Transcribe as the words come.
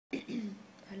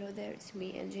Hello there, it's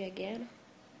me Angie again.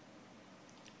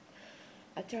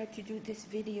 I tried to do this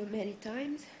video many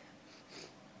times.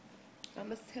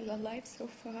 I'm still alive so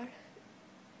far.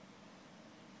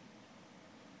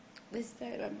 This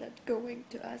time I'm not going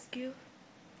to ask you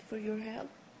for your help.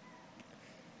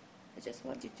 I just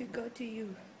want you to go to your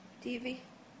TV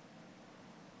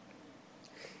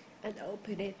and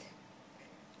open it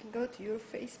and go to your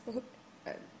Facebook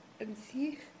and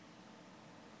see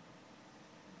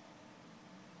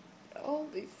all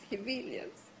these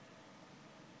civilians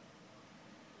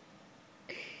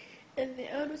and the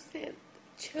innocent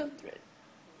children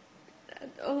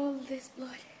and all this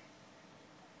blood.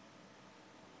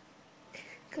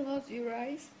 Close your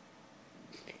eyes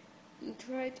and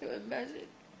try to imagine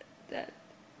that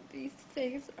these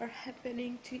things are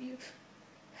happening to you.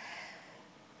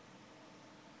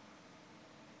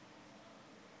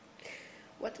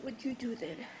 What would you do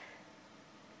then?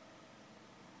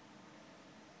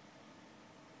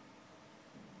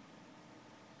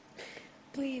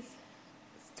 Please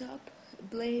stop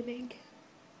blaming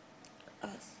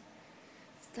us.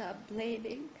 Stop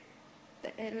blaming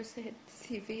the innocent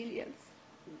civilians,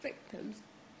 victims.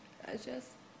 I'm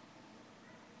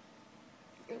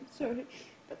sorry,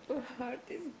 but my heart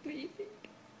is bleeding.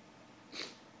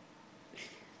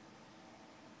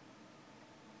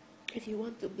 If you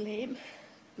want to blame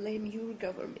your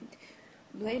government,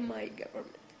 blame my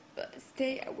government, but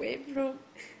stay away from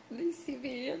these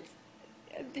civilians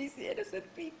and these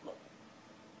innocent people.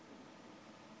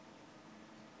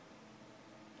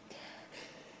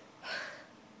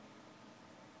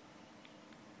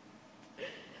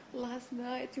 Last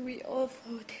night we all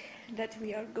thought that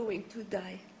we are going to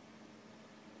die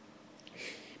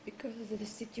because the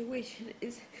situation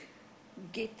is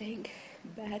getting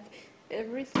bad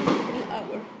every single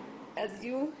hour, as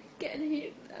you can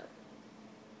hear now.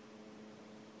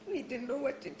 We didn't know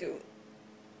what to do.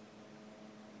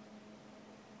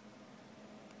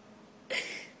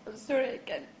 I'm sorry,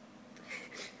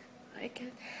 I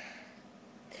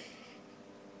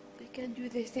can't do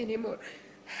this anymore.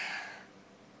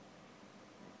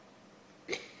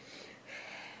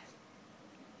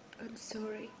 I'm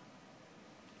sorry.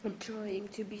 I'm trying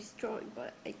to be strong,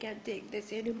 but I can't take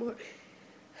this anymore.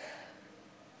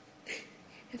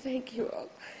 Thank you all.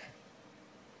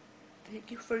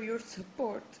 Thank you for your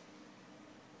support.